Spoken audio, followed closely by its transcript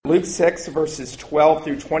Luke 6, verses 12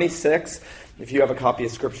 through 26. If you have a copy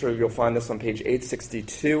of Scripture, you'll find this on page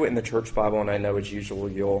 862 in the Church Bible, and I know, as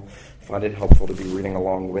usual, you'll find it helpful to be reading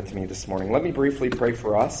along with me this morning. Let me briefly pray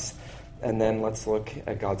for us, and then let's look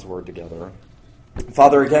at God's Word together.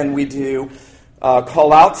 Father, again, we do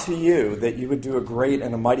call out to you that you would do a great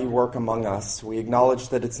and a mighty work among us. We acknowledge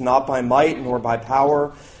that it's not by might nor by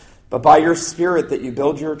power, but by your Spirit that you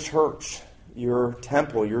build your church, your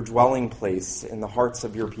temple, your dwelling place in the hearts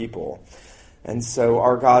of your people. And so,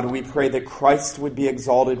 our God, we pray that Christ would be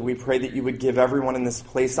exalted. We pray that you would give everyone in this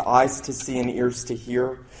place eyes to see and ears to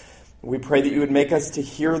hear. We pray that you would make us to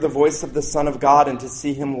hear the voice of the Son of God and to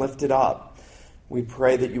see him lifted up. We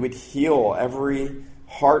pray that you would heal every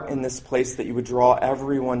heart in this place, that you would draw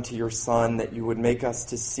everyone to your Son, that you would make us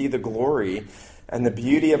to see the glory and the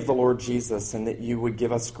beauty of the Lord Jesus, and that you would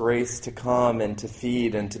give us grace to come and to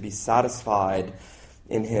feed and to be satisfied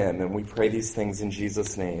in him. And we pray these things in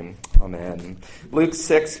Jesus' name. Amen. Luke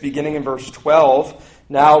 6, beginning in verse 12.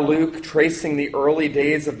 Now Luke, tracing the early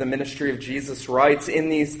days of the ministry of Jesus, writes, "In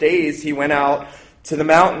these days he went out to the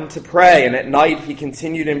mountain to pray, and at night he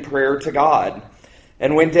continued in prayer to God.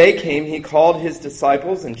 And when day came, he called his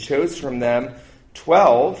disciples and chose from them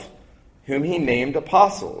 12, whom he named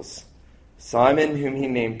apostles. Simon, whom he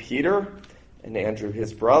named Peter, and Andrew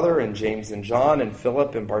his brother, and James and John, and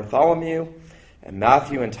Philip and Bartholomew, and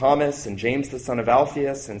Matthew and Thomas, and James the son of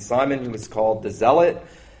Alphaeus, and Simon, who was called the Zealot,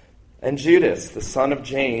 and Judas, the son of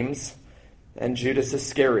James, and Judas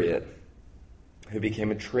Iscariot, who became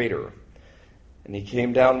a traitor. And he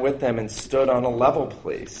came down with them and stood on a level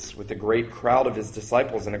place with a great crowd of his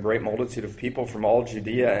disciples and a great multitude of people from all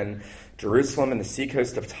Judea and Jerusalem and the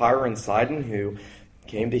seacoast of Tyre and Sidon, who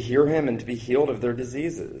came to hear him and to be healed of their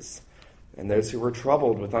diseases. And those who were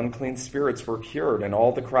troubled with unclean spirits were cured, and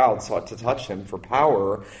all the crowd sought to touch him, for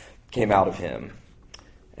power came out of him.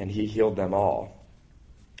 And he healed them all.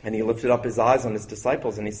 And he lifted up his eyes on his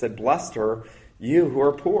disciples, and he said, 'Blessed are you who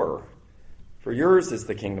are poor, for yours is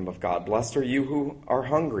the kingdom of God. Blessed are you who are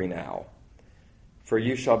hungry now, for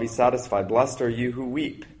you shall be satisfied. Blessed are you who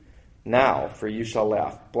weep now, for you shall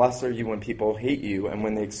laugh. Blessed are you when people hate you, and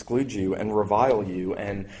when they exclude you, and revile you,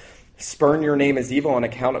 and spurn your name as evil on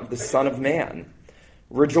account of the Son of Man.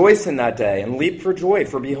 Rejoice in that day, and leap for joy,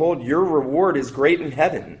 for behold, your reward is great in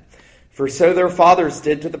heaven. For so their fathers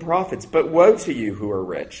did to the prophets. But woe to you who are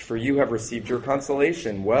rich, for you have received your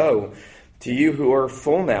consolation. Woe to you who are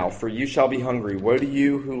full now, for you shall be hungry. Woe to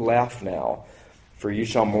you who laugh now, for you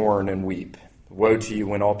shall mourn and weep. Woe to you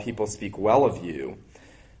when all people speak well of you,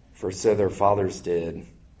 for so their fathers did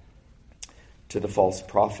to the false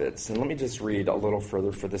prophets." And let me just read a little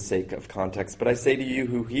further for the sake of context. "But I say to you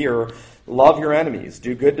who hear, love your enemies,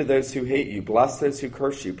 do good to those who hate you, bless those who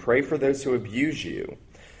curse you, pray for those who abuse you.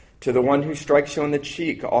 To the one who strikes you on the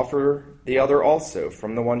cheek, offer the other also.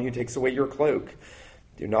 From the one who takes away your cloak,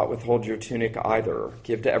 do not withhold your tunic either.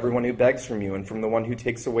 Give to everyone who begs from you, and from the one who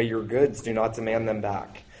takes away your goods, do not demand them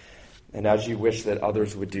back. And as you wish that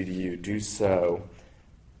others would do to you, do so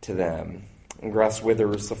to them." And grass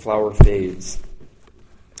withers, the flower fades,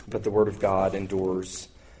 but the word of God endures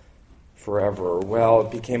forever. Well,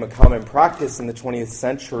 it became a common practice in the 20th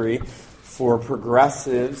century for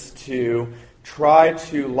progressives to try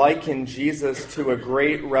to liken Jesus to a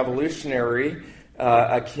great revolutionary,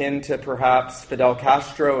 akin to perhaps Fidel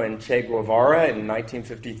Castro and Che Guevara in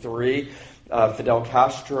 1953. Fidel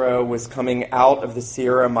Castro was coming out of the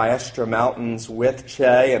Sierra Maestra Mountains with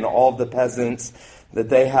Che and all of the peasants that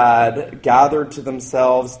they had gathered to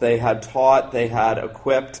themselves, they had taught, they had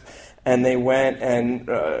equipped, and they went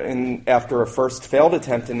and after a first failed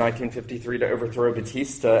attempt in 1953 to overthrow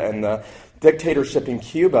Batista and the dictatorship in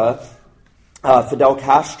Cuba, Fidel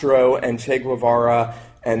Castro and Che Guevara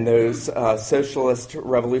and those socialist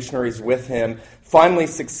revolutionaries with him finally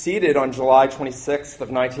succeeded on July 26th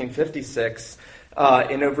of 1956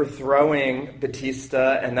 in overthrowing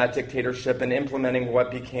Batista and that dictatorship and implementing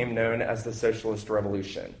what became known as the Socialist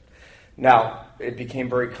Revolution. Now, it became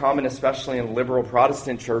very common, especially in liberal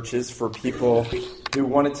Protestant churches, for people who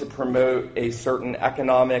wanted to promote a certain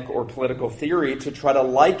economic or political theory to try to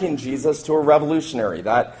liken Jesus to a revolutionary.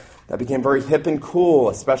 That became very hip and cool,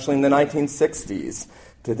 especially in the 1960s,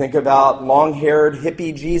 to think about long-haired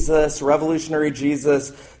hippie Jesus, revolutionary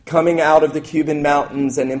Jesus, coming out of the Cuban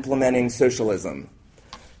mountains and implementing socialism.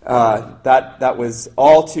 That was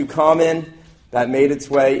all too common. That made its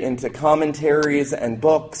way into commentaries and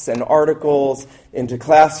books and articles, into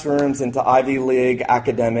classrooms, into Ivy League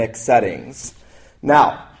academic settings.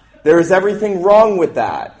 Now, there is everything wrong with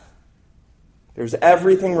that. There's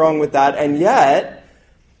everything wrong with that, and yet,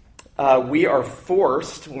 we are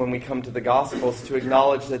forced, when we come to the Gospels, to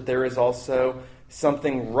acknowledge that there is also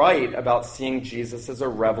something right about seeing Jesus as a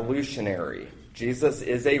revolutionary. Jesus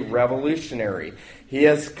is a revolutionary. He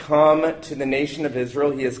has come to the nation of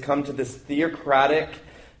Israel. He has come to this theocratic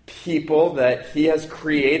people that he has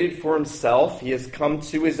created for himself. He has come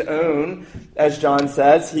to his own, as John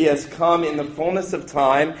says. He has come in the fullness of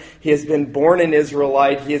time. He has been born an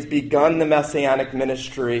Israelite. He has begun the messianic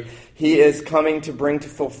ministry. He is coming to bring to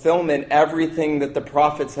fulfillment everything that the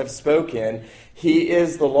prophets have spoken. He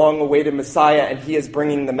is the long-awaited Messiah, and he is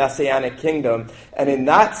bringing the messianic kingdom. And in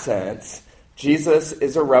that sense, Jesus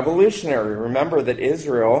is a revolutionary. Remember that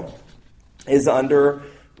Israel is under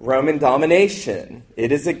Roman domination.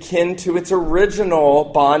 It is akin to its original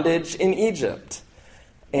bondage in Egypt.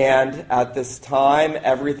 And at this time,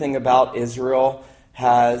 everything about Israel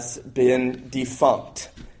has been defunct.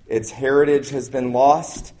 Its heritage has been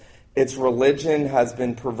lost. Its religion has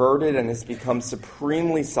been perverted and has become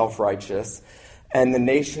supremely self-righteous. And the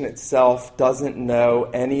nation itself doesn't know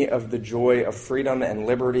any of the joy of freedom and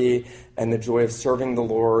liberty and the joy of serving the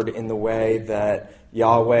Lord in the way that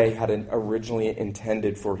Yahweh had originally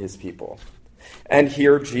intended for his people. And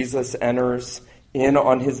here Jesus enters in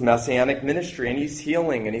on his messianic ministry, and he's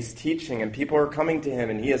healing and he's teaching, and people are coming to him,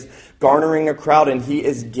 and he is garnering a crowd, and he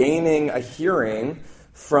is gaining a hearing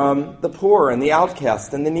from the poor and the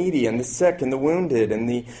outcast and the needy and the sick and the wounded and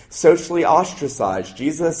the socially ostracized.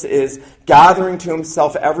 Jesus is gathering to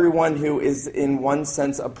himself everyone who is in one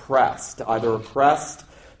sense oppressed, either oppressed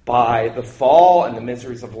by the fall and the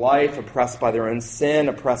miseries of life, oppressed by their own sin,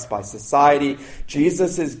 oppressed by society.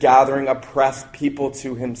 Jesus is gathering oppressed people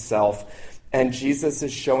to himself, and Jesus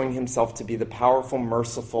is showing himself to be the powerful,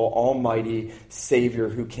 merciful, almighty Savior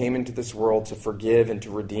who came into this world to forgive and to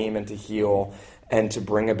redeem and to heal and to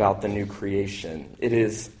bring about the new creation. It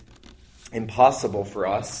is impossible for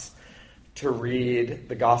us to read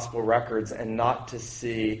the gospel records and not to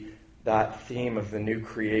see that theme of the new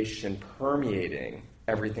creation permeating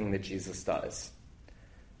everything that Jesus does.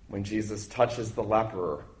 When Jesus touches the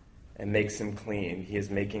leper and makes him clean, he is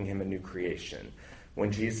making him a new creation.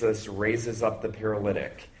 When Jesus raises up the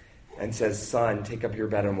paralytic and says, "Son, take up your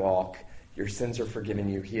bed and walk, your sins are forgiven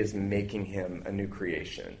you," he is making him a new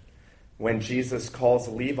creation. When Jesus calls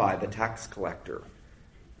Levi, the tax collector,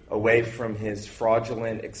 away from his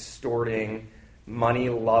fraudulent, extorting,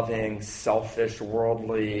 money-loving, selfish,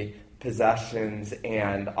 worldly possessions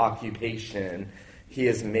and occupation, he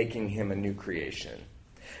is making him a new creation.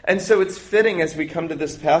 And so it's fitting as we come to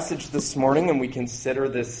this passage this morning and we consider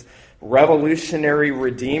this revolutionary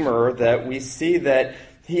Redeemer that we see that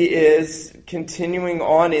he is continuing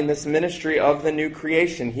on in this ministry of the new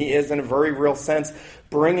creation. He is, in a very real sense,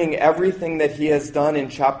 bringing everything that he has done in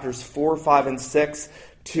chapters 4, 5, and 6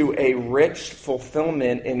 to a rich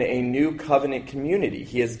fulfillment in a new covenant community.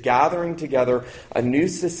 He is gathering together a new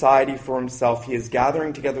society for himself. He is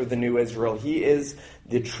gathering together the new Israel. He is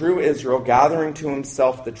the true Israel, gathering to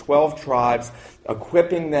himself the 12 tribes,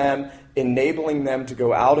 equipping them, enabling them to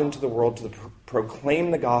go out into the world to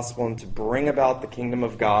proclaim the gospel and to bring about the kingdom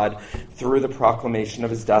of God through the proclamation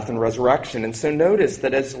of his death and resurrection. And so notice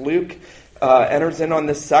that as Luke enters in on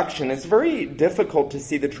this section, it's very difficult to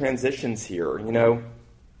see the transitions here. You know,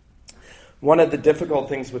 one of the difficult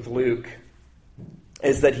things with Luke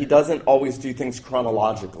is that he doesn't always do things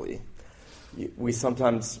chronologically. We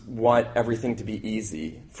sometimes want everything to be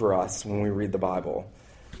easy for us when we read the Bible.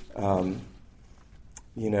 God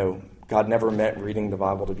never meant reading the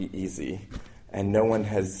Bible to be easy, and no one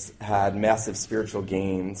has had massive spiritual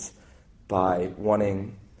gains by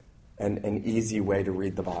wanting an easy way to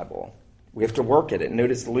read the Bible. We have to work at it.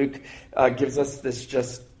 Notice Luke gives us this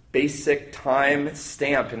just basic time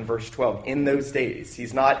stamp in verse 12. In those days.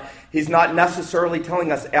 He's not necessarily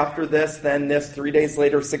telling us after this, then this, 3 days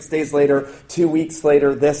later, 6 days later, 2 weeks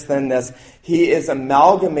later, this, then this. He is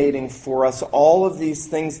amalgamating for us all of these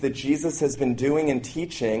things that Jesus has been doing and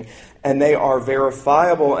teaching, and they are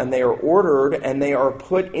verifiable, and they are ordered, and they are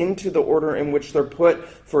put into the order in which they're put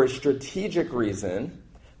for a strategic reason,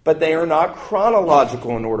 but they are not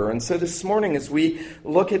chronological in order. And so this morning, as we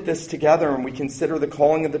look at this together and we consider the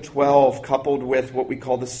calling of the 12 coupled with what we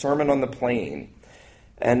call the Sermon on the Plain,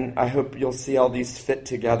 and I hope you'll see how these fit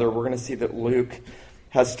together, we're going to see that Luke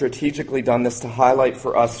has strategically done this to highlight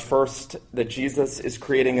for us, first, that Jesus is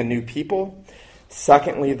creating a new people.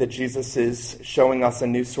 Secondly, that Jesus is showing us a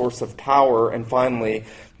new source of power. And finally,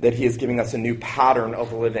 that he is giving us a new pattern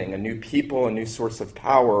of living, a new people, a new source of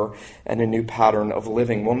power, and a new pattern of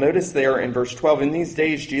living. Well, notice there in verse 12, in these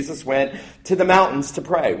days Jesus went to the mountains to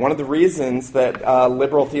pray. One of the reasons that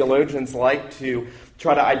liberal theologians like to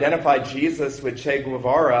try to identify Jesus with Che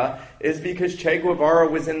Guevara is because Che Guevara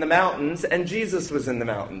was in the mountains and Jesus was in the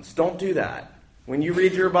mountains. Don't do that. When you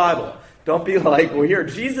read your Bible, don't be like, well, here,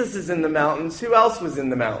 Jesus is in the mountains. Who else was in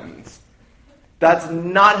the mountains? That's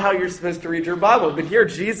not how you're supposed to read your Bible. But here,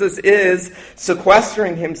 Jesus is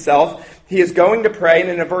sequestering himself. He is going to pray, and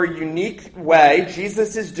in a very unique way,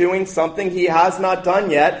 Jesus is doing something he has not done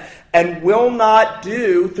yet and will not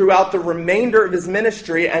do throughout the remainder of his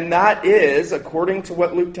ministry, and that is, according to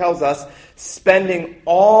what Luke tells us, spending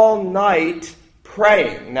all night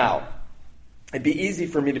praying. Now, it'd be easy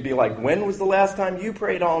for me to be like, when was the last time you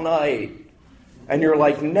prayed all night? And you're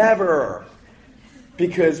like, never.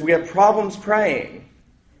 Because we have problems praying.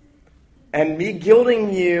 And me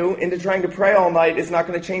guilting you into trying to pray all night is not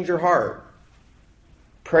going to change your heart.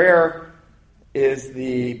 Prayer is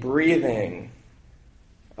the breathing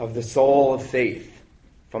of the soul of faith.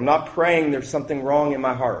 If I'm not praying, there's something wrong in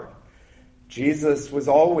my heart. Jesus was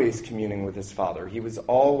always communing with his Father. He was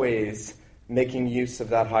always making use of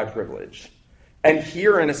that high privilege. And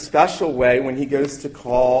here, in a special way, when he goes to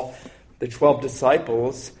call the 12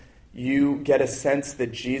 disciples, you get a sense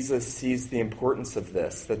that Jesus sees the importance of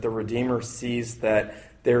this, that the Redeemer sees that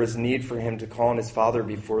there is need for him to call on his Father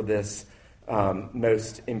before this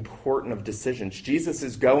most important of decisions. Jesus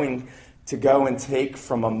is going to go and take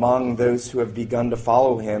from among those who have begun to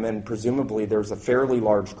follow him, and presumably there's a fairly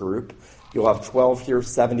large group. You'll have 12 here,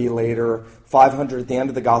 70 later, 500 at the end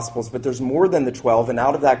of the Gospels, but there's more than the 12, and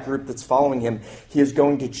out of that group that's following him, he is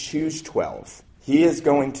going to choose 12. He is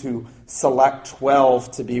going to select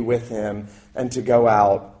 12 to be with him and to go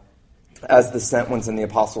out as the sent ones and the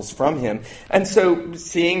apostles from him. And so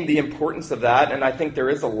seeing the importance of that, and I think there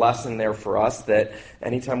is a lesson there for us that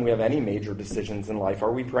anytime we have any major decisions in life,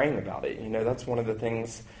 are we praying about it? You know, that's one of the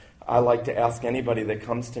things I like to ask anybody that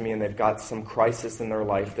comes to me and they've got some crisis in their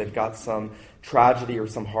life, they've got some tragedy or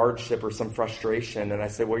some hardship or some frustration, and I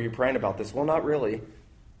say, well, are you praying about this? Well, not really.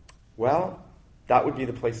 Well, that would be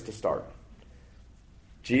the place to start.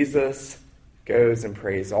 Jesus goes and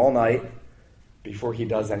prays all night before he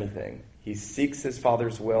does anything. He seeks his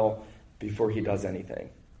Father's will before he does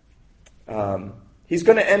anything. He's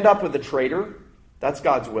going to end up with a traitor. That's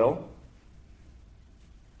God's will.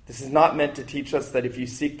 This is not meant to teach us that if you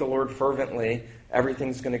seek the Lord fervently,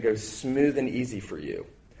 everything's going to go smooth and easy for you.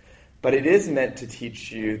 But it is meant to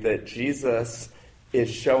teach you that Jesus is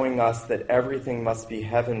showing us that everything must be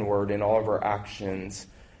heavenward in all of our actions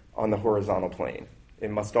on the horizontal plane.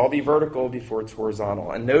 It must all be vertical before it's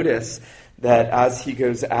horizontal. And notice that as he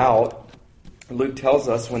goes out, Luke tells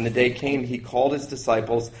us when the day came, he called his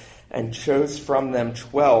disciples and chose from them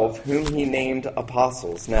 12, whom he named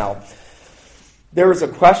apostles. Now, there is a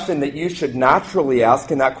question that you should naturally ask,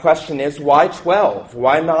 and that question is, why 12?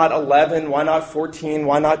 Why not 11? Why not 14?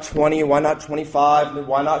 Why not 20? Why not 25?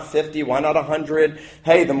 Why not 50? Why not 100?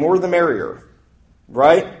 Hey, the more the merrier,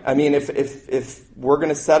 right? I mean, if we're going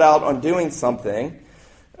to set out on doing something,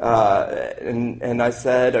 and I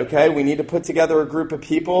said, okay, we need to put together a group of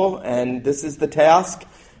people, and this is the task.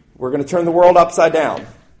 We're going to turn the world upside down.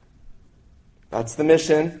 That's the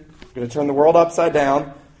mission. We're going to turn the world upside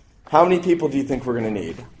down. How many people do you think we're going to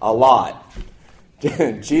need? A lot.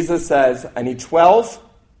 Jesus says, I need 12.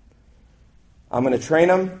 I'm going to train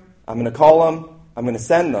them. I'm going to call them. I'm going to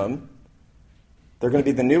send them. They're going to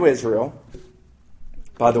be the new Israel.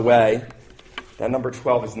 By the way, that number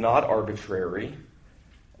 12 is not arbitrary.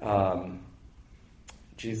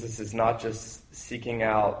 Jesus is not just seeking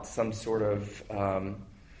out some sort of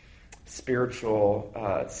spiritual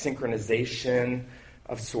synchronization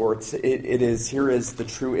of sorts. Here is the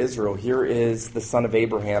true Israel. Here is the son of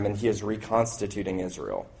Abraham, and he is reconstituting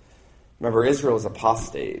Israel. Remember, Israel is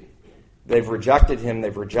apostate. They've rejected him.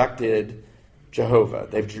 They've rejected Jehovah.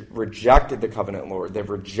 They've rejected the covenant Lord. They've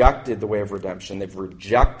rejected the way of redemption. They've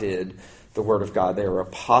rejected the word of God. They are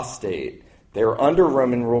apostate. They are under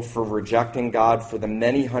Roman rule for rejecting God for the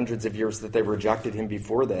many hundreds of years that they rejected him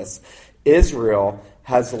before this. Israel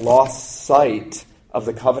has lost sight of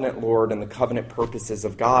the covenant Lord and the covenant purposes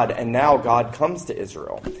of God. And now God comes to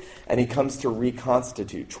Israel, and he comes to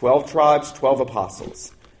reconstitute 12 tribes, 12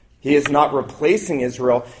 apostles. He is not replacing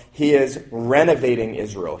Israel. He is renovating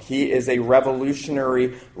Israel. He is a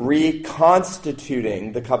revolutionary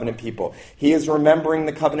reconstituting the covenant people. He is remembering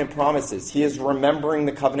the covenant promises. He is remembering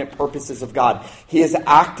the covenant purposes of God. He is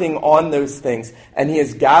acting on those things, and he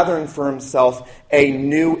is gathering for himself a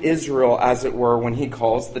new Israel, as it were, when he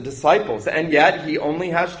calls the disciples. And yet, he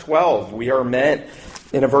only has 12. We are meant,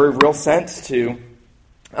 in a very real sense, to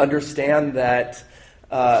understand that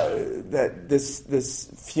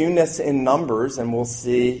this fewness in numbers, and we'll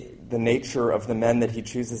see the nature of the men that he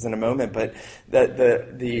chooses in a moment, but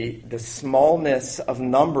the smallness of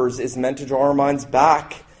numbers is meant to draw our minds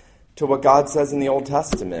back to what God says in the Old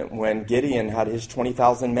Testament when Gideon had his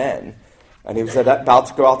 20,000 men and he was about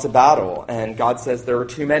to go out to battle, and God says there are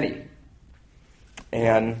too many.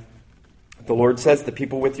 And the Lord says, the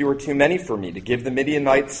people with you are too many for me to give the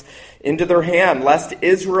Midianites into their hand, lest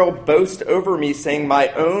Israel boast over me, saying, my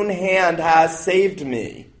own hand has saved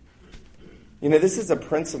me. You know, this is a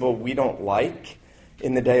principle we don't like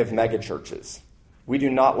in the day of megachurches. We do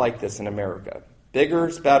not like this in America.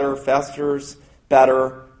 Bigger's better, faster's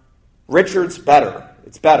better, Richard's better.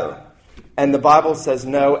 It's better. And the Bible says,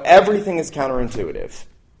 no, everything is counterintuitive.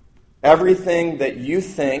 Everything that you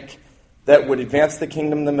think that would advance the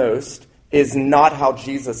kingdom the most is not how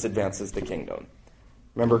Jesus advances the kingdom.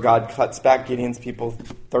 Remember, God cuts back Gideon's people,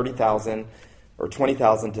 30,000 or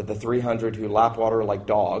 20,000 to the 300 who lap water like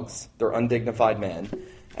dogs. They're undignified men.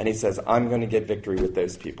 And he says, I'm going to get victory with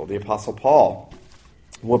those people. The Apostle Paul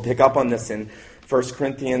will pick up on this in 1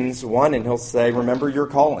 Corinthians 1, and he'll say, remember your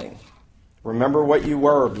calling. Remember what you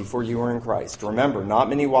were before you were in Christ. Remember, not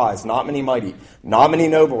many wise, not many mighty, not many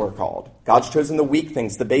noble are called. God's chosen the weak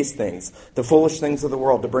things, the base things, the foolish things of the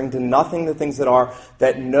world, to bring to nothing the things that are,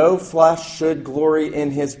 that no flesh should glory in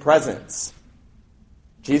his presence.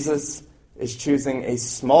 Jesus is choosing a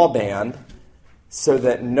small band so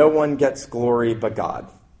that no one gets glory but God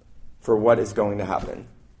for what is going to happen.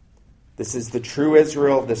 This is the true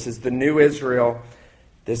Israel. This is the new Israel.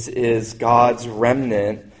 This is God's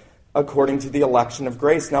remnant according to the election of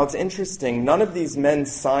grace. Now, it's interesting. None of these men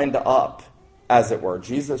signed up, as it were.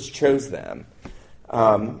 Jesus chose them.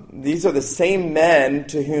 These are the same men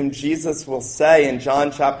to whom Jesus will say in John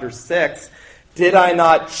chapter 6, did I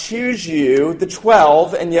not choose you, the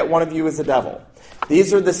 12, and yet one of you is a devil?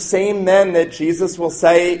 These are the same men that Jesus will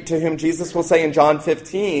say, to whom Jesus will say in John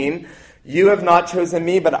 15, you have not chosen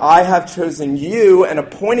me, but I have chosen you and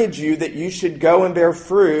appointed you that you should go and bear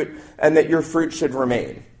fruit and that your fruit should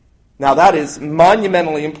remain. Now that is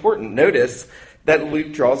monumentally important. Notice that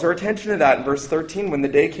Luke draws our attention to that in verse 13. When the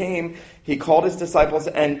day came, he called his disciples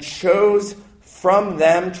and chose from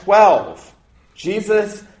them 12.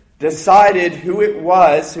 Jesus decided who it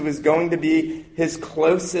was who was going to be his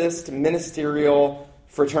closest ministerial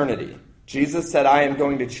fraternity. Jesus said, I am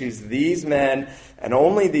going to choose these men and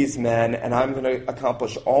only these men, and I'm going to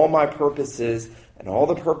accomplish all my purposes and all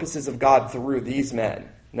the purposes of God through these men.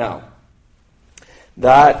 Now,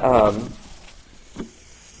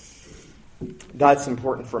 that's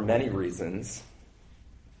important for many reasons.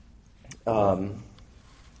 One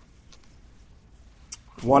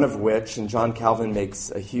of which, and John Calvin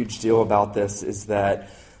makes a huge deal about this, is that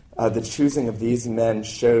the choosing of these men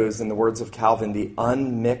shows, in the words of Calvin, the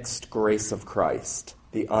unmixed grace of Christ.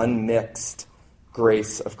 The unmixed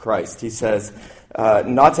grace of Christ. He says,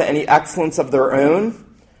 not to any excellence of their own,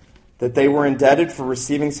 that they were indebted for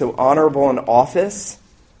receiving so honorable an office.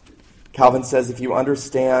 Calvin says, if you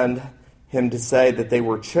understand him to say that they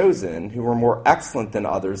were chosen, who were more excellent than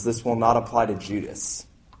others, this will not apply to Judas.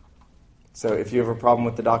 So if you have a problem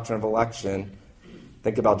with the doctrine of election,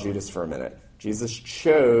 think about Judas for a minute. Jesus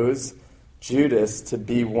chose Judas to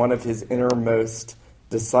be one of his innermost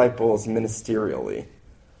disciples ministerially.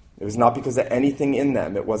 It was not because of anything in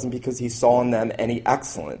them. It wasn't because he saw in them any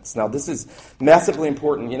excellence. Now, this is massively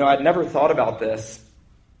important. You know, I'd never thought about this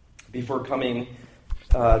before coming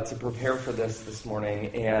to prepare for this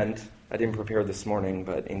morning. And I didn't prepare this morning,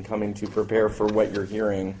 but in coming to prepare for what you're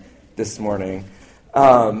hearing this morning.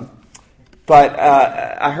 But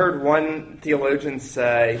I heard one theologian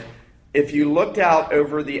say, if you looked out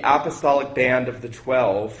over the apostolic band of the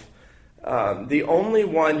 12, the only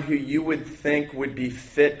one who you would think would be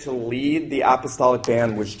fit to lead the apostolic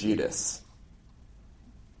band was Judas.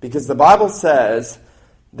 Because the Bible says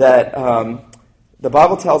that, the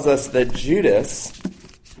Bible tells us that Judas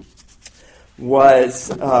was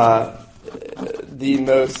the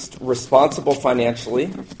most responsible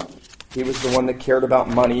financially. He was the one that cared about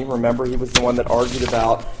money. Remember, he was the one that argued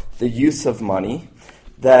about the use of money.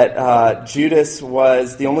 That Judas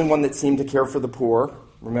was the only one that seemed to care for the poor.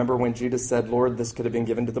 Remember when Judas said, Lord, this could have been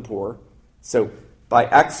given to the poor. So by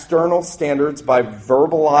external standards, by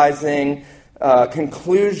verbalizing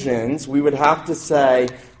conclusions, we would have to say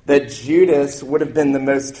that Judas would have been the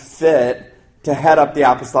most fit to head up the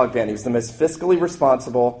apostolic band. He was the most fiscally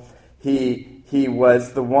responsible. He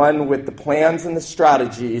was the one with the plans and the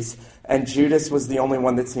strategies, and Judas was the only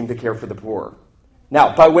one that seemed to care for the poor.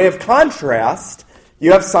 Now, by way of contrast,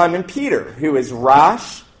 you have Simon Peter, who is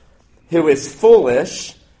rash, who is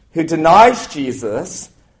foolish, who denies Jesus,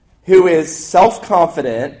 who is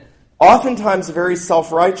self-confident, oftentimes very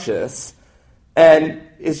self-righteous, and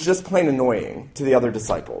is just plain annoying to the other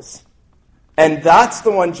disciples. And that's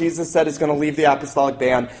the one Jesus said is going to leave the apostolic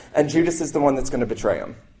band, and Judas is the one that's going to betray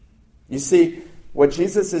him. You see, what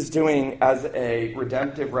Jesus is doing as a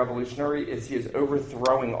redemptive revolutionary is he is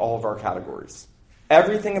overthrowing all of our categories.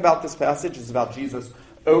 Everything about this passage is about Jesus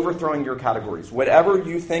overthrowing your categories. Whatever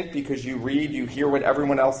you think because you read, you hear what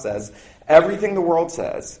everyone else says, everything the world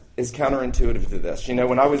says is counterintuitive to this. You know,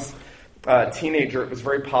 when I was a teenager, it was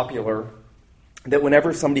very popular that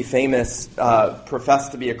whenever somebody famous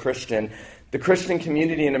professed to be a Christian, the Christian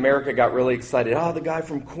community in America got really excited. Oh, the guy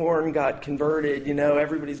from Korn got converted. You know,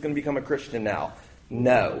 everybody's going to become a Christian now.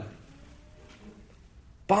 No.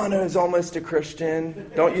 Bono's almost a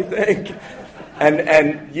Christian, don't you think?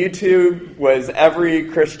 And U2 was every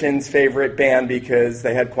Christian's favorite band because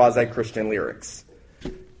they had quasi-Christian lyrics.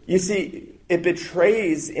 You see, it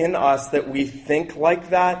betrays in us that we think like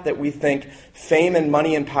that we think fame and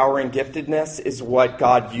money and power and giftedness is what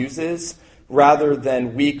God uses, rather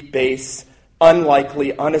than weak, base,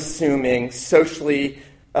 unlikely, unassuming, socially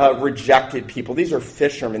rejected people. These are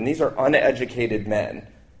fishermen. These are uneducated men.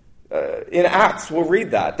 In Acts, we'll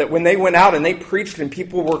read that when they went out and they preached and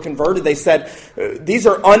people were converted, they said, these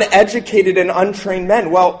are uneducated and untrained men.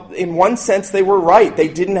 Well, in one sense, they were right. They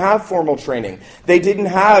didn't have formal training. They didn't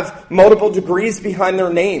have multiple degrees behind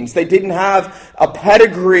their names. They didn't have a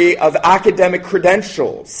pedigree of academic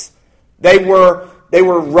credentials. They were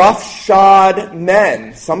roughshod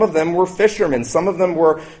men. Some of them were fishermen. Some of them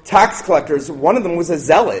were tax collectors. One of them was a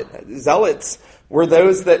zealot. Zealots were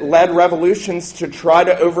those that led revolutions to try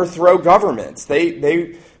to overthrow governments.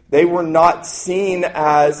 They were not seen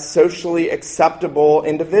as socially acceptable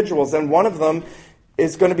individuals, and one of them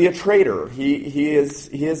is going to be a traitor. He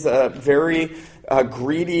is a very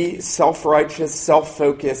greedy, self-righteous,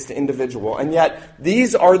 self-focused individual, and yet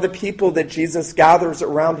these are the people that Jesus gathers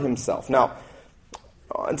around himself. Now,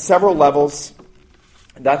 on several levels,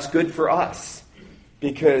 that's good for us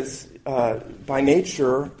because by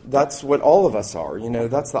nature, that's what all of us are. You know,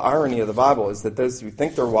 that's the irony of the Bible, is that those who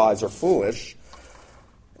think they're wise are foolish,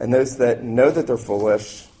 and those that know that they're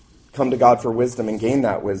foolish come to God for wisdom and gain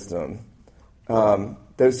that wisdom.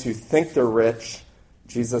 Those who think they're rich,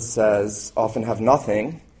 Jesus says, often have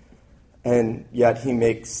nothing, and yet he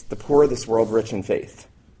makes the poor of this world rich in faith.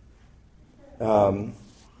 Tim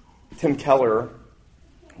Keller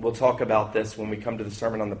will talk about this when we come to the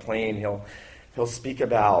Sermon on the Plain. He'll speak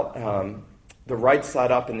about the right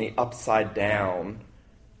side up and the upside down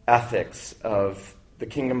ethics of the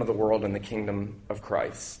kingdom of the world and the kingdom of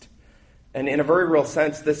Christ. And in a very real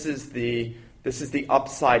sense, this is the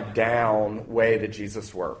upside down way that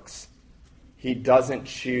Jesus works. He doesn't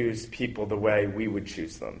choose people the way we would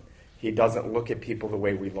choose them. He doesn't look at people the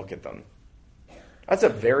way we look at them. That's a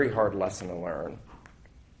very hard lesson to learn.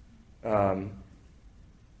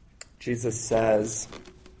 Jesus says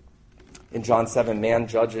in John 7, man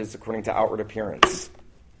judges according to outward appearance.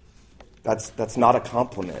 That's not a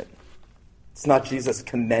compliment. It's not Jesus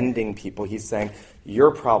commending people. He's saying,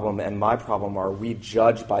 your problem and my problem are we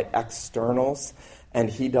judge by externals, and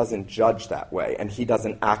he doesn't judge that way, and he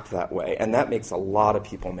doesn't act that way. And that makes a lot of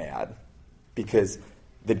people mad, because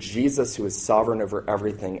the Jesus who is sovereign over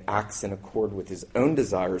everything acts in accord with his own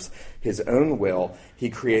desires, his own will. He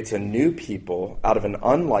creates a new people out of an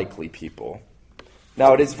unlikely people.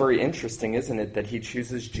 Now, it is very interesting, isn't it, that he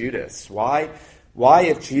chooses Judas. Why,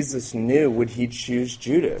 if Jesus knew, would he choose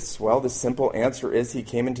Judas? Well, the simple answer is he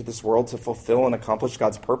came into this world to fulfill and accomplish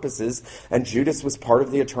God's purposes, and Judas was part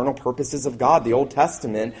of the eternal purposes of God. The Old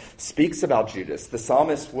Testament speaks about Judas. The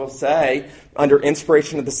psalmist will say, under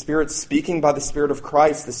inspiration of the Spirit, speaking by the Spirit of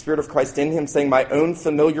Christ, the Spirit of Christ in him, saying, my own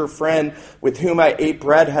familiar friend with whom I ate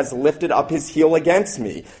bread has lifted up his heel against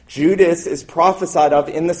me. Judas is prophesied of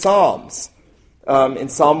in the Psalms. In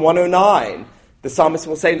Psalm 109, the psalmist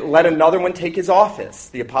will say, let another one take his office.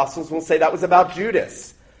 The apostles will say that was about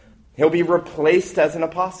Judas. He'll be replaced as an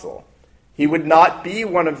apostle. He would not be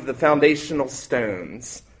one of the foundational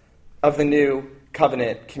stones of the new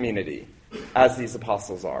covenant community, as these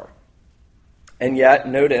apostles are. And yet,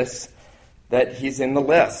 notice that he's in the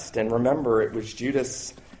list. And remember, it was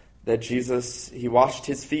Judas that he washed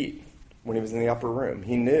his feet when he was in the upper room.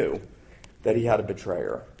 He knew that he had a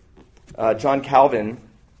betrayer. John Calvin,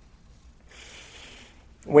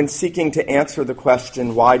 when seeking to answer the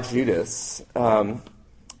question, why Judas,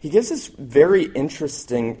 he gives this very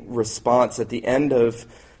interesting response at the end of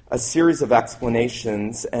a series of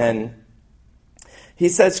explanations. And he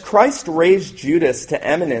says, Christ raised Judas to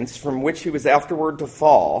eminence from which he was afterward to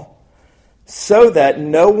fall, so that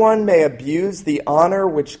no one may abuse the honor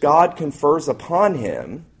which God confers upon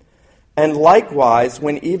him, And likewise,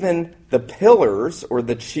 when even the pillars or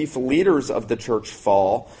the chief leaders of the church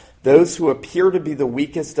fall, those who appear to be the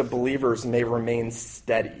weakest of believers may remain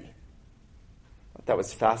steady. That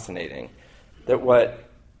was fascinating. That what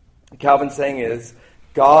Calvin's saying is,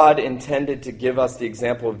 God intended to give us the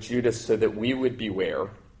example of Judas so that we would beware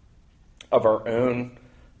of our own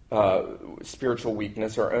spiritual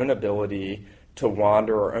weakness, our own ability to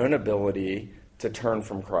wander, our own ability to turn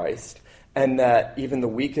from Christ, and that even the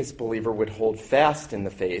weakest believer would hold fast in the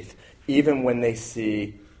faith, even when they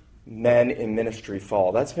see men in ministry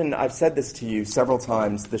fall. I've said this to you several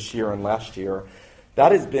times this year and last year.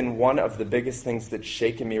 That has been one of the biggest things that's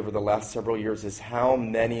shaken me over the last several years, is how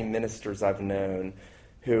many ministers I've known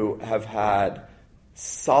who have had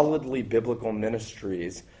solidly biblical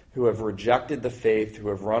ministries, who have rejected the faith, who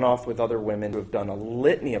have run off with other women, who have done a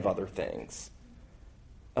litany of other things,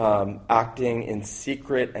 acting in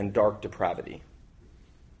secret and dark depravity.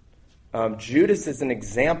 Judas is an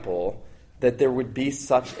example that there would be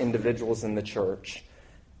such individuals in the church,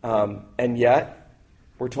 and yet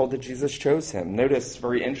we're told that Jesus chose him. Notice,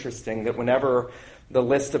 very interesting, that whenever the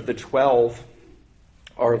list of the 12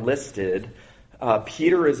 are listed,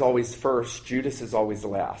 Peter is always first, Judas is always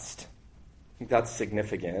last. I think that's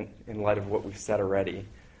significant in light of what we've said already.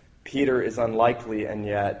 Peter is unlikely, and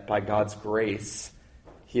yet, by God's grace,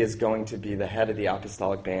 he is going to be the head of the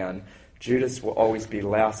apostolic band. Judas will always be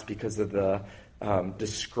last because of the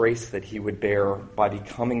disgrace that he would bear by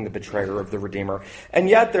becoming the betrayer of the Redeemer. And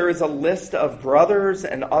yet there is a list of brothers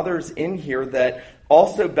and others in here that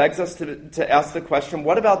also begs us to ask the question,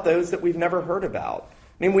 what about those that we've never heard about?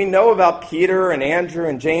 I mean, we know about Peter and Andrew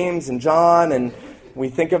and James and John, and we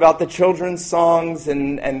think about the children's songs,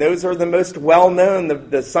 and those are the most well-known,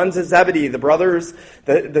 the sons of Zebedee, the brothers,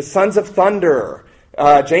 the sons of thunder,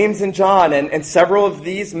 James and John, and several of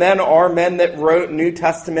these men are men that wrote New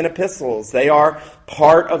Testament epistles. They are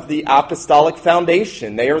part of the apostolic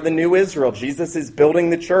foundation. They are the new Israel. Jesus is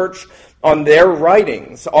building the church on their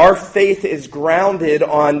writings. Our faith is grounded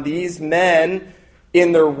on these men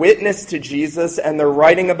in their witness to Jesus and their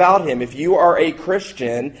writing about him. If you are a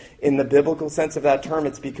Christian, in the biblical sense of that term,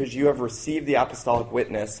 it's because you have received the apostolic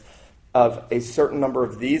witness of a certain number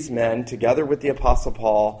of these men, together with the Apostle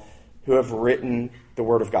Paul, who have written the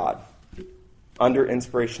Word of God under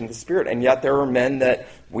inspiration of the Spirit. And yet there are men that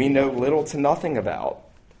we know little to nothing about.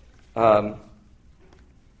 Tell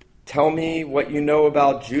me what you know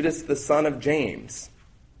about Judas, the son of James.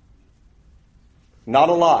 Not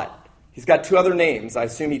a lot. He's got two other names. I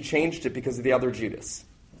assume he changed it because of the other Judas.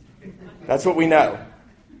 That's what we know.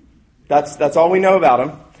 That's all we know about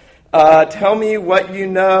him. Tell me what you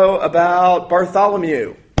know about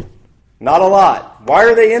Bartholomew. Not a lot. Why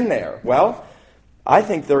are they in there? Well, I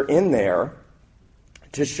think they're in there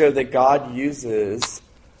to show that God uses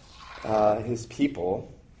his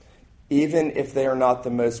people, even if they are not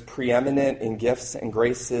the most preeminent in gifts and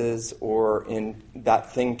graces or in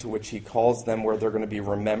that thing to which he calls them, where they're going to be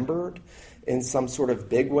remembered in some sort of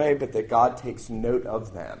big way, but that God takes note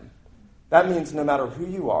of them. That means no matter who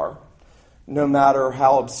you are, no matter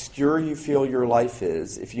how obscure you feel your life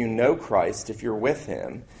is, if you know Christ, if you're with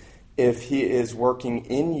him, if he is working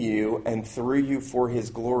in you and through you for his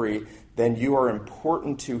glory, then you are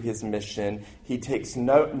important to his mission. He takes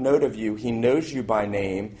note of you. He knows you by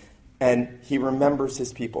name, and he remembers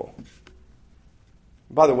his people.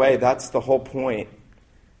 By the way, that's the whole point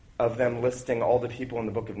of them listing all the people in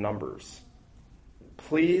the book of Numbers.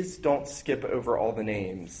 Please don't skip over all the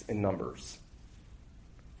names in Numbers.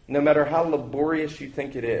 No matter how laborious you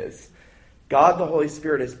think it is, God the Holy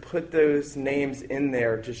Spirit has put those names in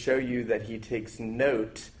there to show you that he takes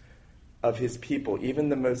note of his people, even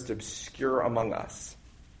the most obscure among us.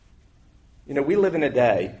 You know, we live in a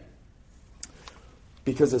day,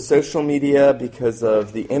 because of social media, because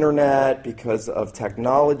of the internet, because of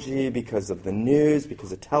technology, because of the news,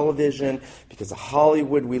 because of television, because of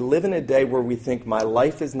Hollywood, we live in a day where we think my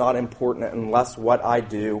life is not important unless what I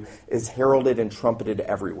do is heralded and trumpeted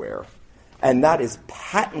everywhere. And that is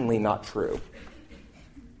patently not true.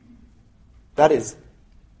 That is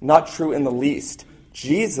not true in the least.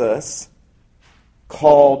 Jesus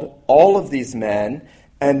called all of these men,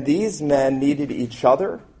 and these men needed each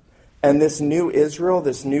other. And this new Israel,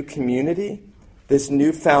 this new community, this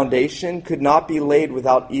new foundation could not be laid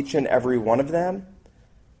without each and every one of them.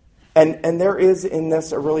 And there is in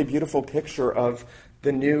this a really beautiful picture of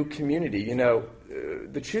the new community. You know,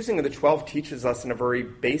 the choosing of the 12 teaches us in a very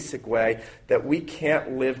basic way that we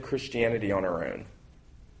can't live Christianity on our own.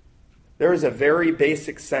 There is a very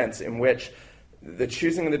basic sense in which the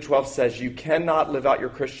choosing of the 12 says you cannot live out your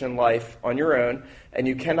Christian life on your own, and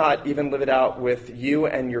you cannot even live it out with you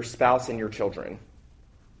and your spouse and your children.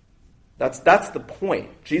 That's the point.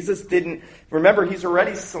 Jesus didn't, remember, he's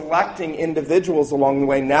already selecting individuals along the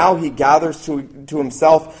way. Now he gathers to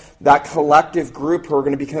himself that collective group who are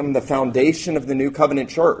going to become the foundation of the new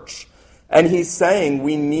covenant church. And he's saying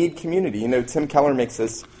we need community. You know, Tim Keller makes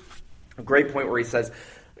this a great point where he says,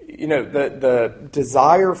 you know, the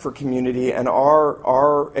desire for community and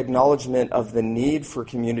our acknowledgement of the need for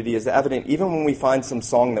community is evident even when we find some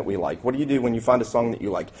song that we like. What do you do when you find a song that you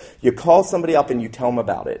like? You call somebody up and you tell them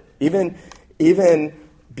about it. Even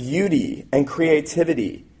beauty and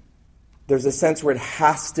creativity, there's a sense where it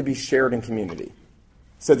has to be shared in community.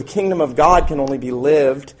 So the kingdom of God can only be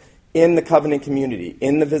lived in the covenant community,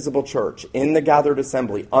 in the visible church, in the gathered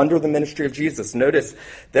assembly, under the ministry of Jesus. Notice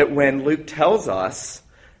that when Luke tells us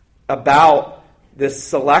about this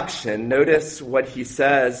selection, notice what he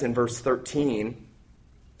says in verse 13.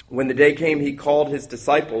 When the day came, he called his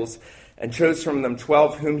disciples and chose from them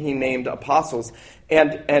 12 whom he named apostles.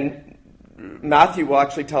 And Matthew will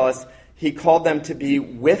actually tell us he called them to be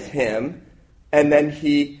with him, and then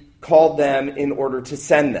he called them in order to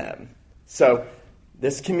send them. So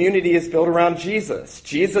this community is built around Jesus.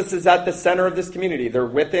 Jesus is at the center of this community. They're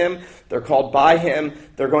with him. They're called by him.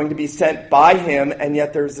 They're going to be sent by him. And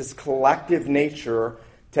yet there's this collective nature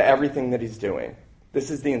to everything that he's doing. This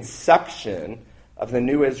is the inception of the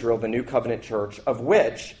new Israel, the new covenant church, of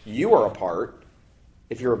which you are a part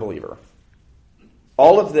if you're a believer.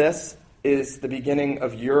 All of this is the beginning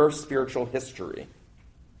of your spiritual history.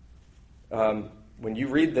 When you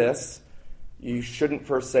read this, you shouldn't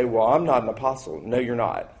first say, well, I'm not an apostle. No, you're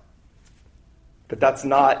not. But that's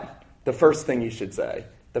not the first thing you should say.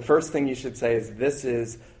 The first thing you should say is, this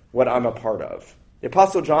is what I'm a part of. The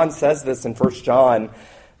Apostle John says this in 1 John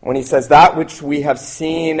when he says, that which we have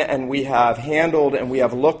seen and we have handled and we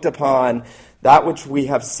have looked upon, that which we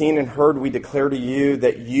have seen and heard we declare to you,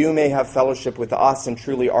 that you may have fellowship with us, and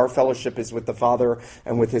truly our fellowship is with the Father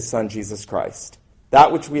and with his Son, Jesus Christ.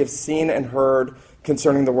 That which we have seen and heard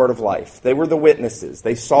concerning the word of life. They were the witnesses.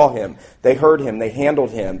 They saw him. They heard him. They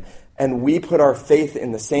handled him. And we put our faith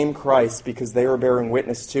in the same Christ because they are bearing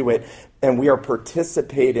witness to it. And we are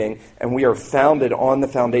participating, and we are founded on the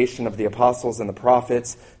foundation of the apostles and the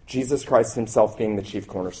prophets, Jesus Christ himself being the chief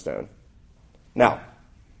cornerstone. Now,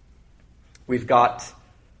 we've got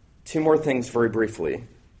two more things very briefly.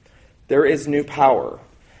 There is new power.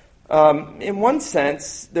 In one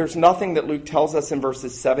sense, there's nothing that Luke tells us in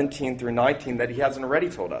verses 17 through 19 that he hasn't already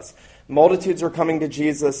told us. Multitudes are coming to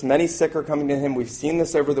Jesus. Many sick are coming to him. We've seen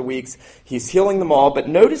this over the weeks. He's healing them all. But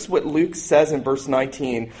notice what Luke says in verse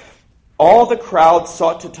 19. All the crowd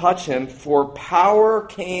sought to touch him, for power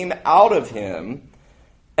came out of him,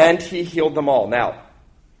 and he healed them all. Now,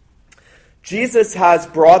 Jesus has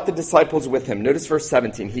brought the disciples with him. Notice verse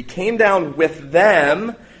 17. He came down with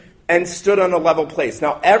them and stood on a level place.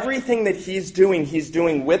 Now, everything that he's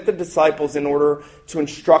doing with the disciples in order to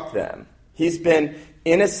instruct them. He's been,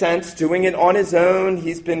 in a sense, doing it on his own.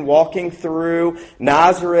 He's been walking through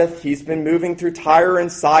Nazareth. He's been moving through Tyre and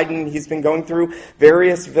Sidon. He's been going through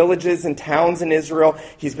various villages and towns in Israel.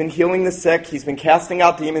 He's been healing the sick. He's been casting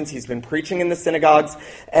out demons. He's been preaching in the synagogues.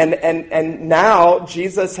 And now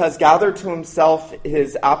Jesus has gathered to himself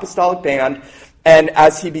his apostolic band. And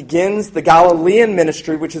as he begins the Galilean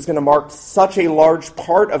ministry, which is going to mark such a large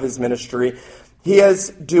part of his ministry, he is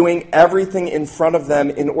doing everything in front of them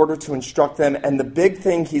in order to instruct them. And the big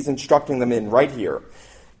thing he's instructing them in right here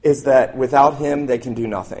is that without him, they can do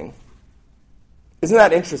nothing. Isn't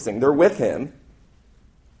that interesting? They're with him,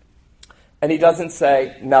 and he doesn't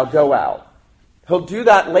say, now go out. He'll do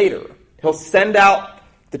that later. He'll send out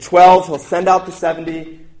the 12. He'll send out the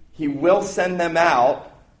 70. He will send them out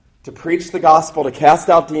to preach the gospel, to cast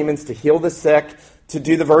out demons, to heal the sick, to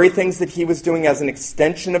do the very things that he was doing as an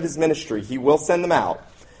extension of his ministry. He will send them out.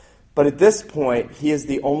 But at this point, he is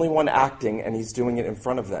the only one acting, and he's doing it in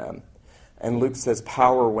front of them. And Luke says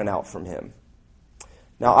power went out from him.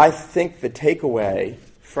 Now, I think the takeaway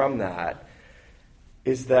from that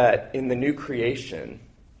is that in the new creation,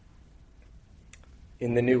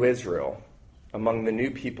 in the new Israel, among the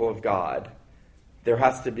new people of God, there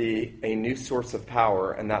has to be a new source of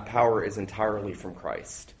power, and that power is entirely from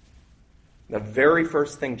Christ. The very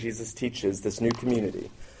first thing Jesus teaches this new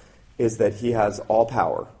community is that he has all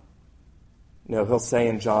power. You know, he'll say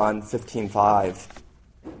in John 15:5,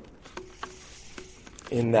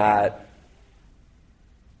 in that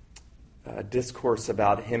discourse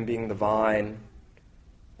about him being the vine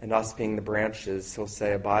and us being the branches, he'll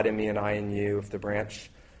say, abide in me and I in you. If the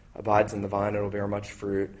branch abides in the vine, it will bear much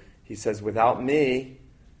fruit. He says, without me,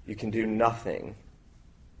 you can do nothing.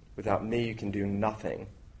 Without me, you can do nothing.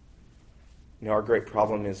 You know, our great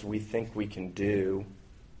problem is we think we can do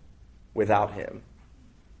without him.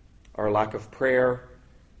 Our lack of prayer,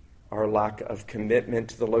 our lack of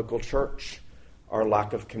commitment to the local church, our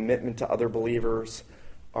lack of commitment to other believers,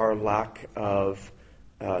 our lack of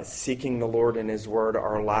seeking the Lord in his word,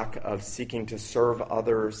 our lack of seeking to serve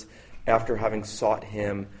others after having sought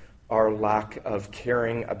him, our lack of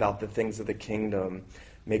caring about the things of the kingdom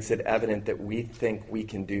makes it evident that we think we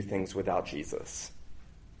can do things without Jesus.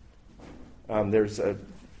 There's a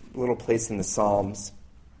little place in the Psalms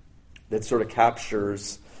that sort of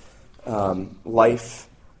captures life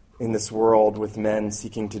in this world with men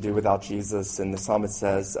seeking to do without Jesus. And the psalmist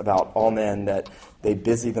says about all men that they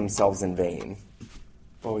busy themselves in vain.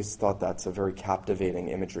 I've always thought that's a very captivating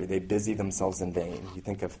imagery. They busy themselves in vain. You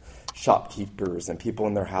think of shopkeepers and people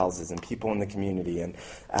in their houses and people in the community and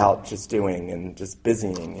out just doing and just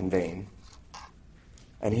busying in vain.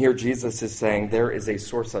 And here Jesus is saying there is a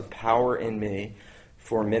source of power in me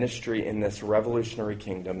for ministry in this revolutionary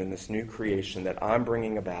kingdom, in this new creation that I'm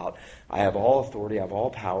bringing about. I have all authority, I have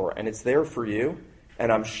all power, and it's there for you.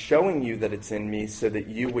 And I'm showing you that it's in me so that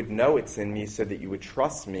you would know it's in me, so that you would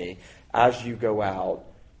trust me as you go out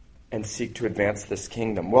and seek to advance this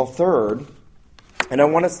kingdom. Well, third, and I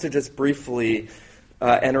want us to just briefly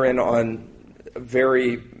enter in on a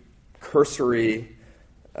very cursory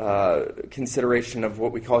consideration of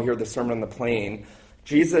what we call here the Sermon on the Plain.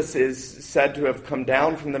 Jesus is said to have come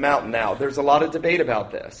down from the mountain. Now, there's a lot of debate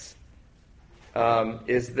about this.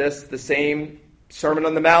 Is this the same Sermon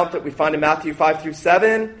on the Mount that we find in Matthew 5 through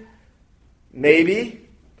 7? Maybe.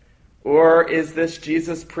 Or is this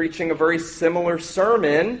Jesus preaching a very similar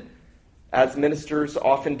sermon, as ministers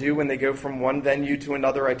often do when they go from one venue to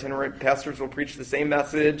another? Itinerant pastors will preach the same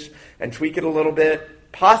message and tweak it a little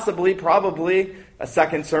bit. Possibly, probably, a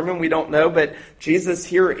second sermon, we don't know. But Jesus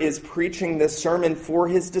here is preaching this sermon for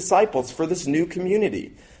his disciples, for this new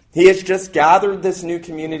community. He has just gathered this new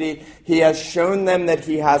community. He has shown them that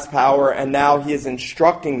he has power, and now he is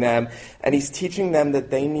instructing them, and he's teaching them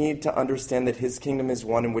that they need to understand that his kingdom is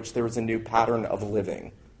one in which there is a new pattern of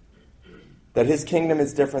living. That his kingdom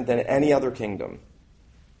is different than any other kingdom.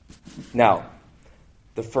 Now,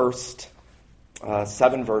 the first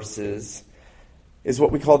 7 verses is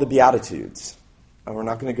what we call the Beatitudes. We're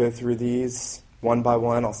not going to go through these one by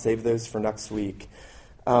one. I'll save those for next week.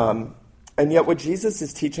 And yet what Jesus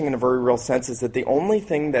is teaching in a very real sense is that the only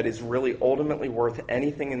thing that is really ultimately worth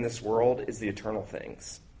anything in this world is the eternal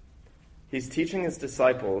things. He's teaching his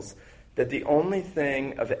disciples that the only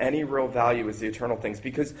thing of any real value is the eternal things,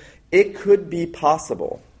 because it could be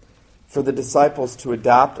possible for the disciples to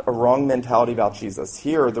adapt a wrong mentality about Jesus.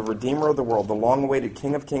 Here, the Redeemer of the world, the long-awaited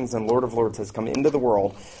King of Kings and Lord of Lords has come into the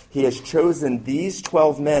world. He has chosen these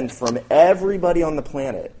 12 men from everybody on the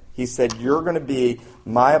planet. He said, you're going to be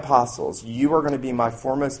my apostles. You are going to be my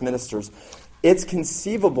foremost ministers. It's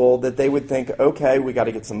conceivable that they would think, okay, we got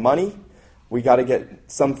to get some money. We got to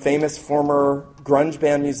get some famous former grunge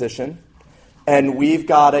band musician. And we've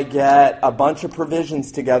got to get a bunch of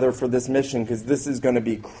provisions together for this mission, because this is going to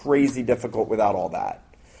be crazy difficult without all that.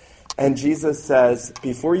 And Jesus says,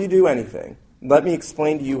 before you do anything, let me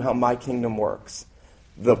explain to you how my kingdom works.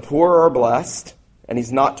 The poor are blessed, and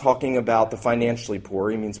he's not talking about the financially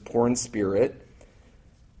poor. He means poor in spirit.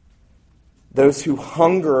 Those who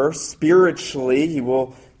hunger spiritually, he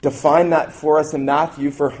will define that for us in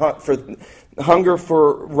Matthew, for hunger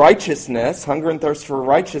for righteousness, hunger and thirst for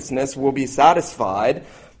righteousness will be satisfied.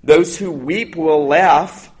 Those who weep will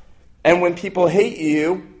laugh. And when people hate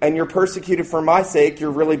you and you're persecuted for my sake,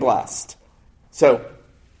 you're really blessed. So,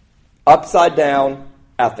 upside down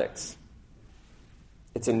ethics.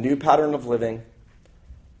 It's a new pattern of living.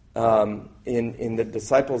 In the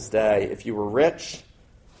disciples' day, if you were rich,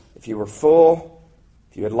 if you were full,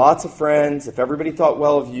 if you had lots of friends, if everybody thought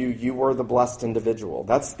well of you, you were the blessed individual.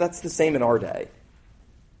 That's the same in our day.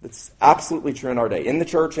 It's absolutely true in our day. In the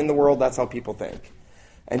church, in the world, that's how people think.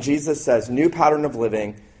 And Jesus says, new pattern of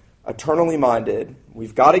living, eternally minded.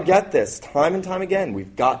 We've got to get this time and time again.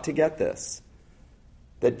 We've got to get this.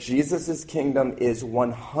 That Jesus' kingdom is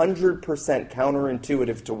 100%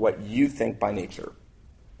 counterintuitive to what you think by nature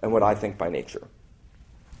and what I think by nature.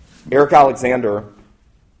 Eric Alexander,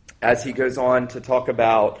 as he goes on to talk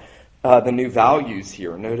about the new values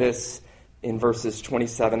here, notice in verses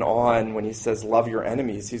 27 on, when he says, love your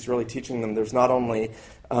enemies, he's really teaching them there's not only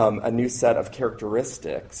a new set of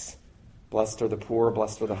characteristics. Blessed are the poor,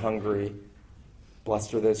 blessed are the hungry,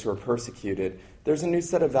 blessed are those who are persecuted. There's a new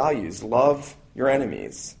set of values. Love your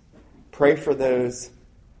enemies. Pray for those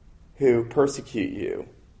who persecute you.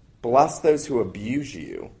 bless those who abuse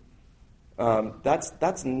you.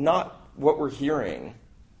 That's not what we're hearing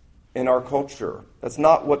in our culture. That's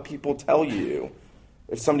not what people tell you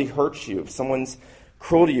if somebody hurts you, if someone's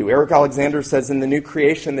cruel to you. Eric Alexander says in the new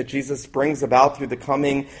creation that Jesus brings about through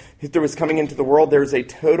his coming into the world, there's a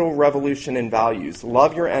total revolution in values.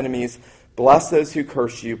 Love your enemies, bless those who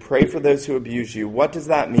curse you, pray for those who abuse you. What does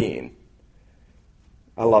that mean?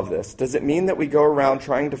 I love this. Does it mean that we go around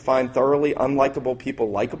trying to find thoroughly unlikable people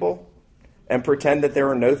likable and pretend that there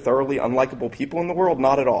are no thoroughly unlikable people in the world?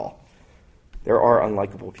 Not at all. There are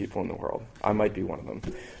unlikable people in the world. I might be one of them.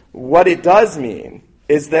 What it does mean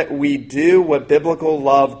is that we do what biblical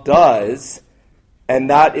love does, and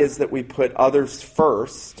that is that we put others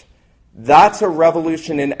first. That's a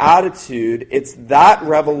revolution in attitude. It's that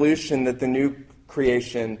revolution that the new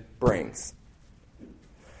creation brings.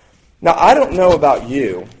 Now, I don't know about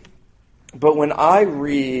you, but when I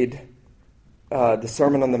read the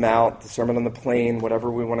Sermon on the Mount, the Sermon on the Plain,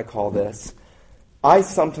 whatever we want to call this, I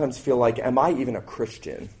sometimes feel like, am I even a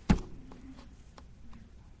Christian?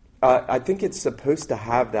 I think it's supposed to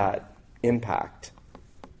have that impact.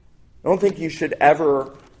 I don't think you should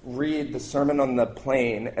ever read the Sermon on the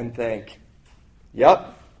Plain and think,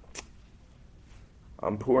 yep,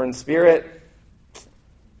 I'm poor in spirit.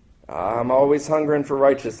 I'm always hungering for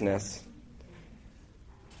righteousness.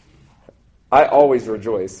 I always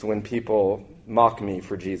rejoice when people mock me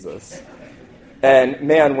for Jesus. And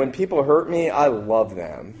man, when people hurt me, I love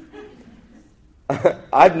them.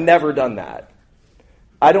 I've never done that.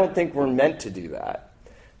 I don't think we're meant to do that.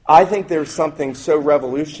 I think there's something so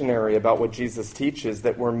revolutionary about what Jesus teaches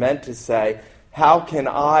that we're meant to say, how can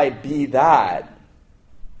I be that?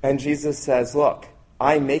 And Jesus says, look,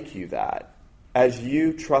 I make you that. As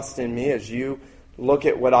you trust in me, as you look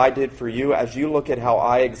at what I did for you, as you look at how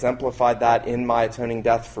I exemplified that in my atoning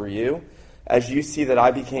death for you, as you see that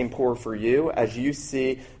I became poor for you, as you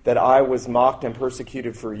see that I was mocked and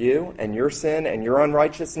persecuted for you, and your sin and your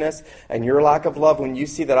unrighteousness and your lack of love, when you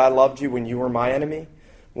see that I loved you when you were my enemy,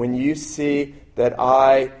 when you see that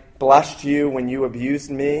I blessed you when you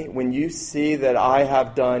abused me, when you see that I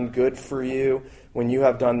have done good for you, when you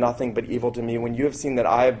have done nothing but evil to me, when you have seen that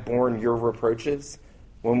I have borne your reproaches,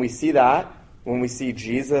 when we see that, when we see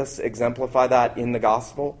Jesus exemplify that in the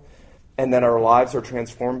gospel, and then our lives are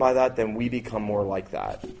transformed by that, then we become more like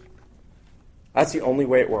that. That's the only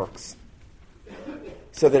way it works.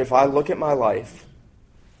 So that if I look at my life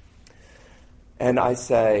and I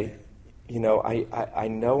say, I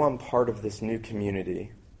know I'm part of this new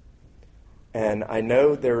community, and I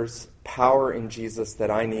know there's power in Jesus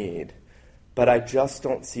that I need, but I just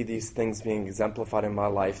don't see these things being exemplified in my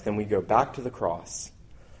life, then we go back to the cross,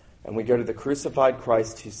 and we go to the crucified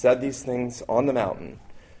Christ who said these things on the mountain.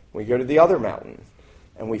 We go to the other mountain,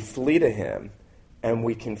 and we flee to him, and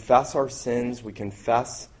we confess our sins, we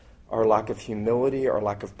confess our lack of humility, our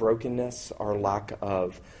lack of brokenness, our lack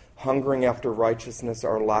of hungering after righteousness,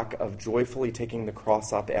 our lack of joyfully taking the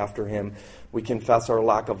cross up after him. We confess our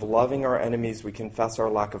lack of loving our enemies. We confess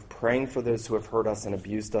our lack of praying for those who have hurt us and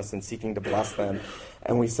abused us and seeking to bless them.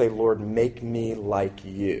 And we say, Lord, make me like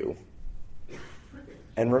you.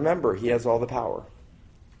 And remember, he has all the power.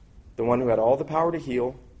 The one who had all the power to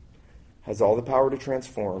heal has all the power to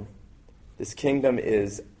transform. This kingdom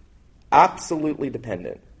is absolutely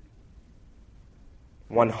dependent,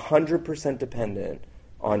 100% dependent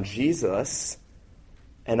on Jesus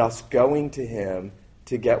and us going to him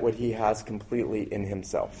to get what he has completely in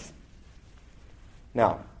himself.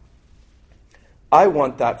 Now, I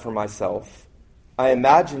want that for myself. I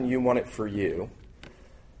imagine you want it for you.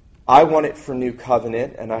 I want it for New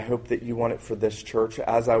Covenant, and I hope that you want it for this church,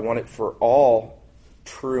 as I want it for all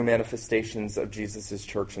true manifestations of Jesus'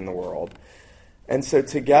 church in the world. And so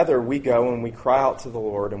together we go and we cry out to the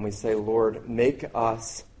Lord and we say, Lord, make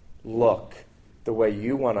us look the way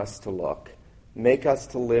you want us to look. Make us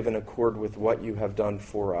to live in accord with what you have done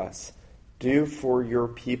for us. Do for your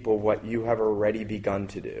people what you have already begun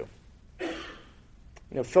to do.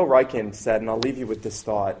 Phil Ryken said, and I'll leave you with this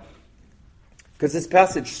thought, because this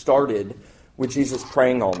passage started with Jesus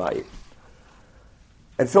praying all night.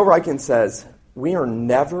 And Phil Ryken says, we are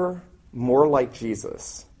never more like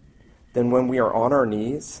Jesus than when we are on our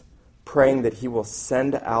knees praying that he will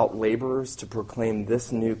send out laborers to proclaim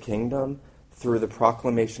this new kingdom through the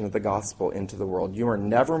proclamation of the gospel into the world. You are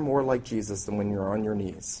never more like Jesus than when you're on your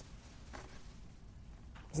knees.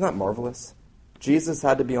 Isn't that marvelous? Jesus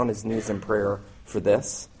had to be on his knees in prayer for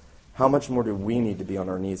this. How much more do we need to be on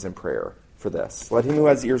our knees in prayer for this? Let him who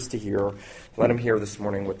has ears to hear, let him hear this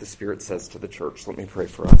morning what the Spirit says to the church. Let me pray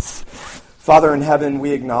for us. Father in heaven,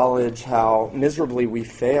 we acknowledge how miserably we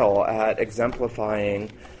fail at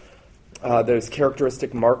exemplifying those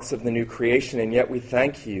characteristic marks of the new creation, and yet we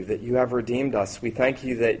thank you that you have redeemed us. We thank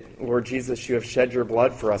you that, Lord Jesus, you have shed your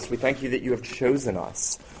blood for us. We thank you that you have chosen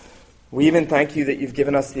us. We even thank you that you've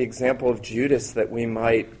given us the example of Judas, that we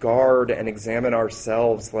might guard and examine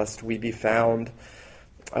ourselves lest we be found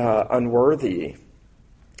unworthy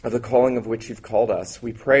of the calling of which you've called us.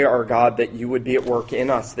 We pray, our God, that you would be at work in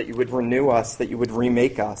us, that you would renew us, that you would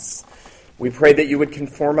remake us. We pray that you would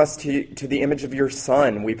conform us to the image of your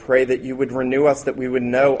Son. We pray that you would renew us, that we would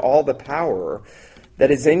know all the power that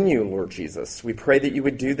is in you, Lord Jesus. We pray that you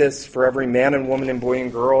would do this for every man and woman and boy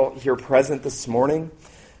and girl here present this morning.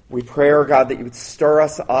 We pray, our God, that you would stir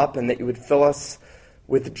us up and that you would fill us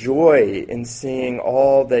with joy in seeing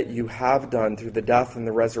all that you have done through the death and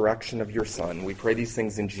the resurrection of your Son. We pray these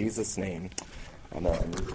things in Jesus' name. Amen.